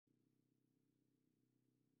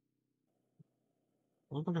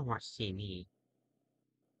I'm gonna watch TV.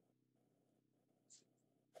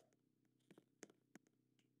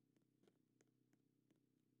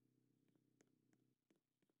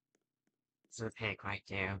 There's a pig right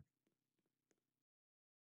there.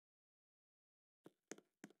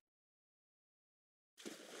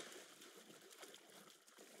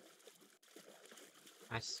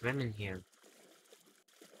 I swim in here.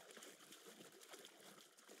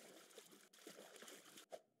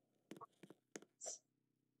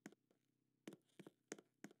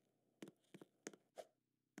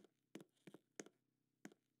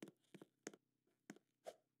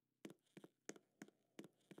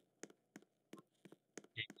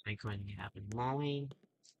 I'm going to have a mowing.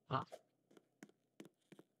 Oh,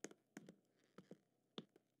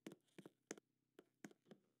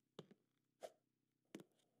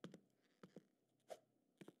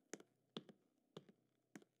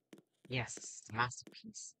 yes,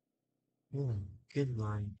 masterpiece. Good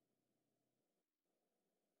one.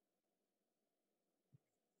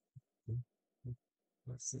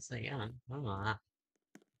 What's this again? Oh, about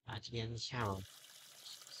to get in the shower.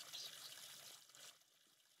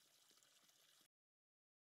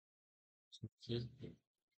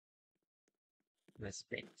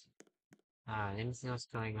 Respect. Let me see what's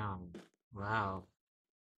going on. Wow.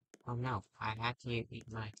 Oh no, I had to eat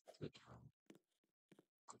my food.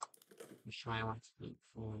 I'm sure I want to eat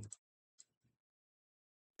for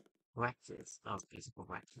breakfast. Oh, physical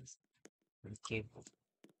breakfast. Okay.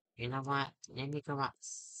 You know what? Let me go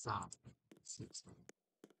outside.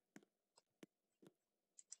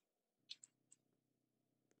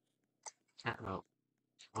 Uh-oh.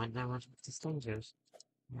 Wonder what the strangers.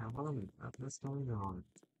 Now, what's going on?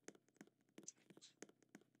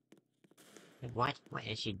 What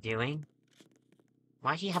is she doing?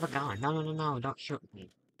 Why does she have a gun? No, no, no, no, don't shoot me.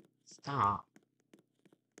 Stop.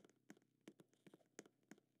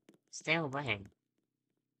 Stay away.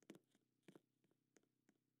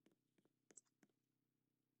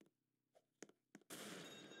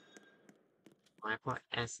 Why put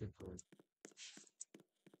S in food?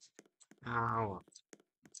 Oh.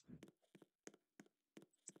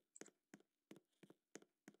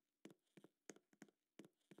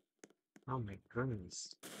 Oh my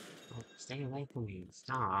goodness. Oh, stay away from me.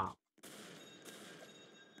 Stop.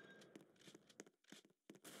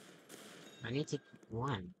 I need to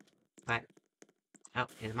one. But oh,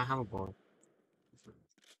 here's my hoverboard.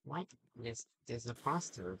 What? There's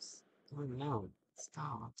imposters. Oh no.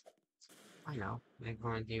 Stop. I know. They're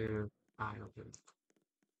going to do I don't do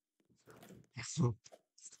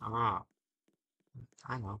Stop.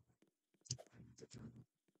 I know.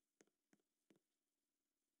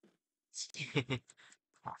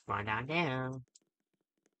 Far down there.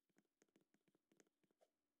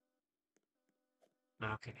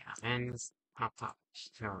 Okay, and pop up.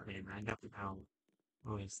 Sure, and I don't know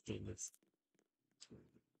who is this.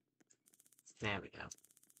 There we go.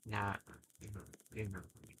 Now, remember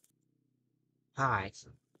me. Alright.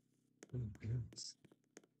 Oh, goodness.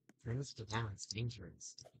 Turns to down, it's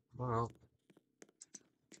dangerous. Well,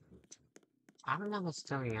 I don't know what's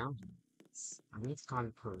going on. I need to call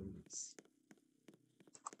the police.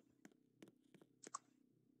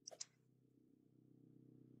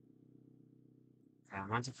 I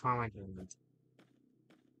want to follow my dream.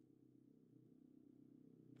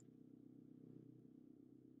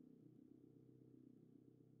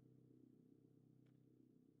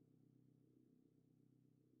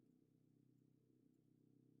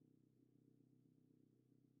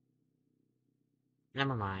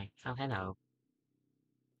 Never mind. Oh, hello.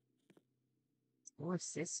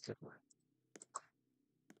 What's this to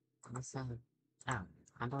What's that? Oh,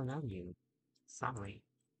 I don't know you. Sorry.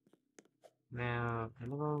 Well, I'm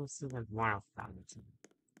going to see the water fountain.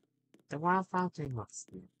 The water fountain looks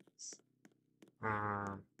nice.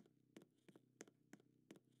 Uh,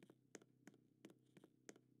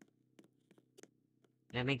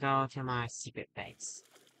 Let me go to my secret base.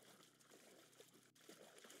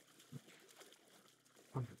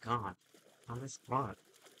 Oh my god. How this work?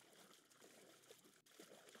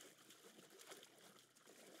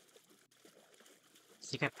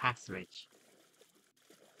 Secret passage.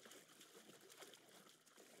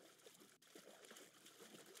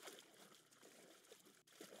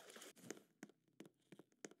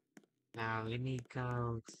 Now let me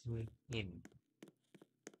go to him.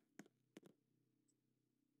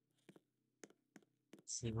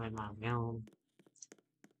 See where my realm.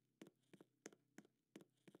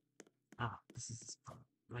 Oh, this is his spot.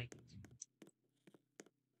 Right.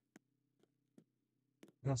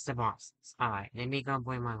 That's the boss. Alright, let me go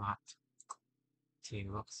bring my lot to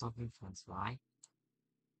look something first, right?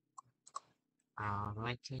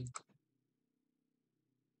 Alrighty.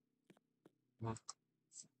 Well,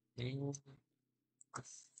 then,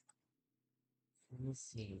 let me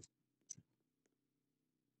see.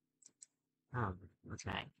 Oh,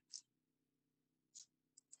 okay.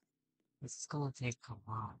 This is gonna take a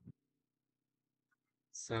while.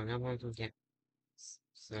 So now we're gonna get.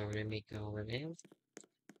 So let me go over there.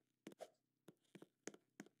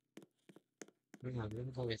 No, let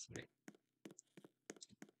me go this way.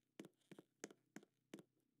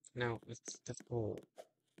 No, it's the pool.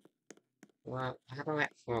 Well, how about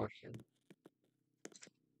that for him?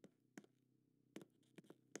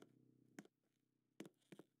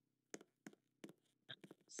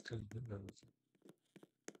 Let's go move.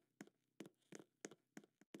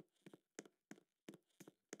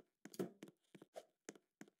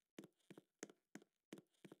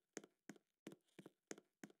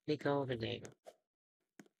 We go over there.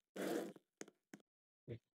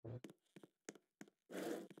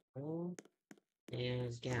 Oh,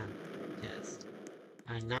 and yeah, yes.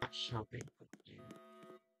 I'm not shopping.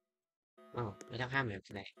 Oh, I don't have it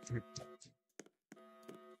today.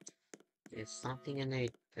 There's something in the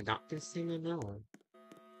doctor's thing or no?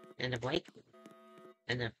 And the break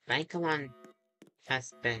and the bank one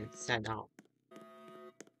has been set off.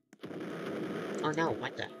 Oh no,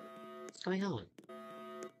 what the? What's going on?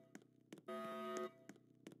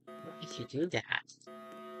 Why did you do that?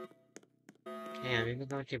 Okay, I'm gonna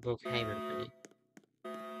go to Brookhaven for me.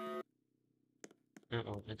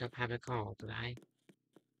 Uh-oh, I don't have a call, do I?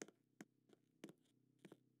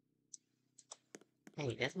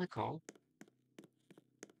 Hey, that's my call.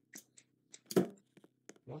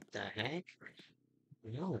 What the heck?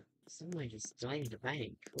 No, someone just drained the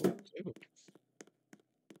bank. Oh, shit.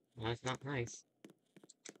 Well, that's not nice.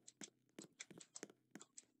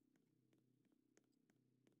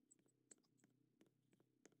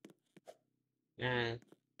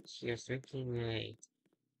 She was drinking a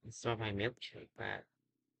strawberry milkshake, but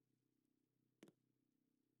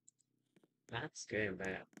that's good, but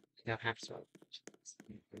I don't have so much.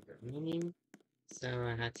 So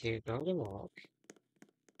I had to go to walk.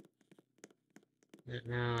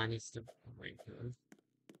 Now I need to. Oh my god.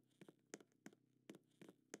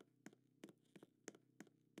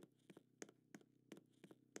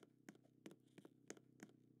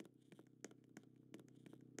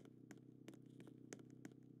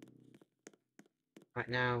 Right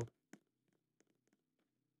now,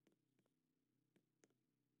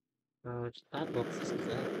 Starbucks is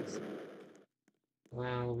closed.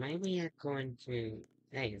 Well, maybe I'm going to.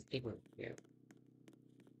 Hey, there's people here.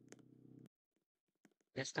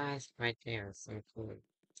 This guy's right there, so cool.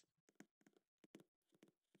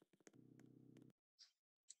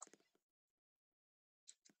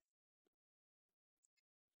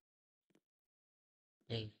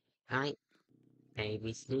 Hey, hi,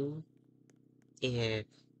 ABC. If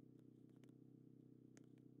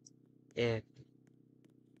if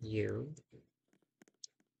you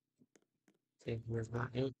if you're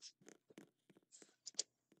right.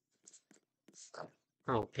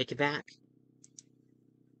 Oh, pick it back.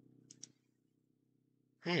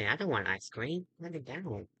 Hey, I don't want ice cream. Let it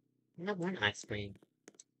down. I don't want ice cream.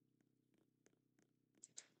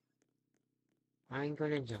 I'm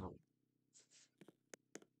gonna jump.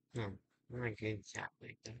 No, I'm not good chat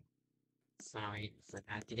like that. Sorry, but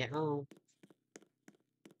I have to get home.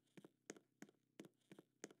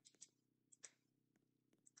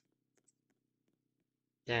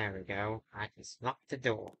 There we go. I just locked the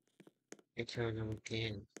door. Eternal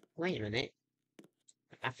again. Wait a minute.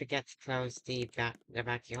 I forget to close the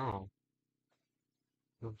backyard.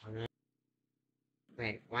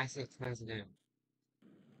 Wait, why is it closed now?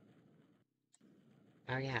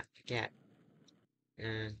 Oh yeah, forget.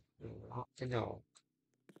 And lock the door.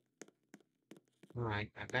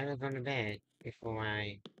 Alright, I better go to bed before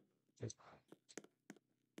I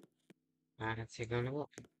have to go to work.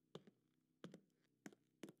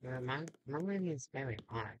 My room is very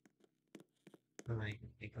hot. Alright,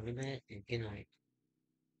 I go to bed and good night.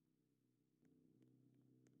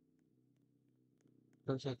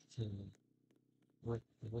 Go check the TV. What's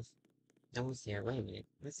that was there, wait a minute.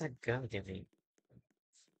 What's that girl doing?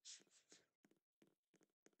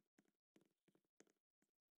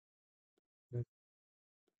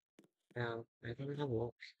 Well, I don't have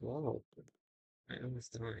walk. Whoa, I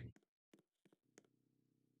almost died.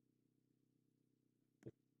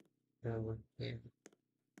 So, yeah,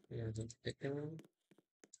 the door,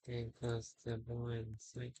 and close the blind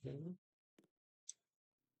cycle.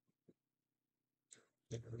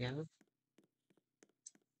 There we go.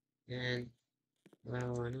 And,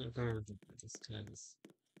 well, I'm not going to do this because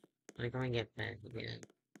I'm going to get back again.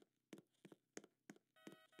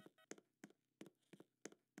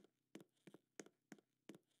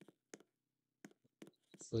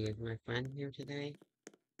 see, is my friend here today?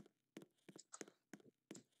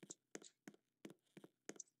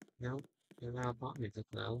 No, our apartments are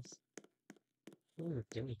closed. Oh,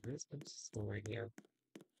 Jimmy, there's a school right here.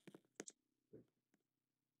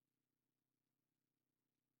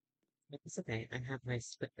 But it's okay, I have my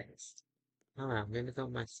toothpaste. Oh, I'm gonna go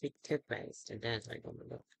my sweet toothpaste, and then I'm gonna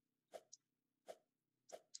look.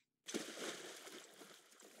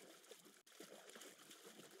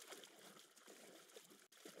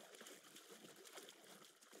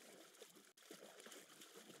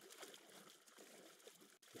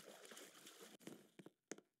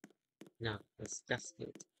 No, it's just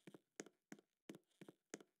good.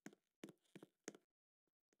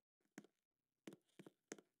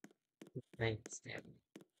 Thanks, Dad.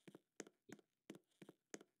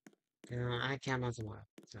 I can't as well.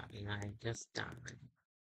 Sorry, I just died.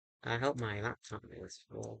 I hope my laptop is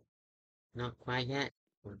full. Not quite yet.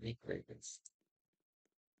 Or big this.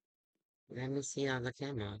 Let me see all the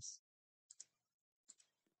cameras.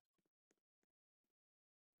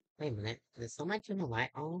 Wait a minute, did somebody turn the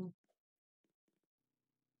light on?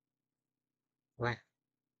 What?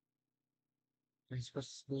 I'm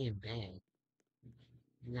supposed to be in bed.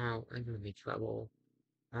 Now I'm gonna be trouble.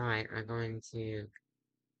 Alright, I'm going to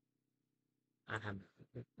have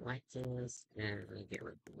like this and get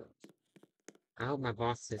rid of it. I hope my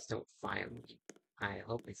bosses don't fire me. I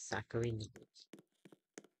hope it's saccharin needed.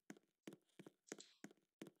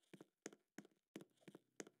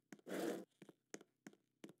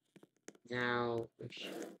 Now,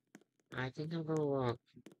 I think I'll go look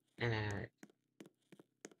at.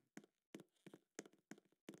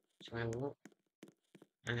 Should I look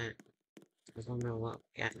at? I'm gonna look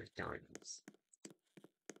at McDonald's.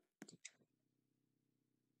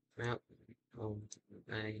 Well,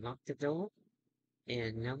 I locked the door,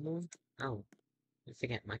 and no more. Oh, I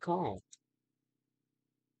forget my call.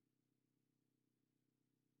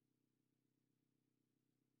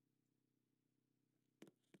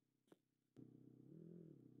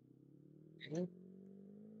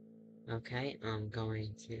 Okay, I'm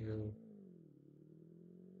going to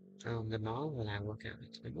the mall when I work at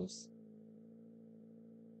McDonald's.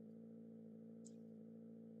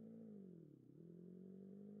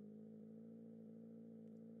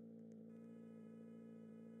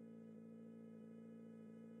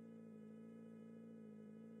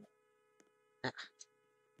 Ah,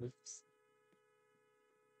 oops.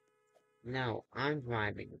 No, I'm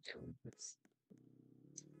driving McDonald's.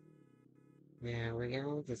 There we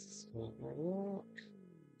go. This is what we'll walk.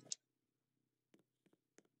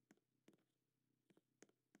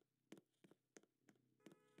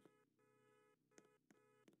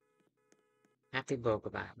 Happy Burger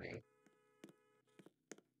Valley.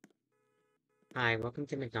 Hi, welcome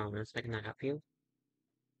to McDonald's. How can I help you?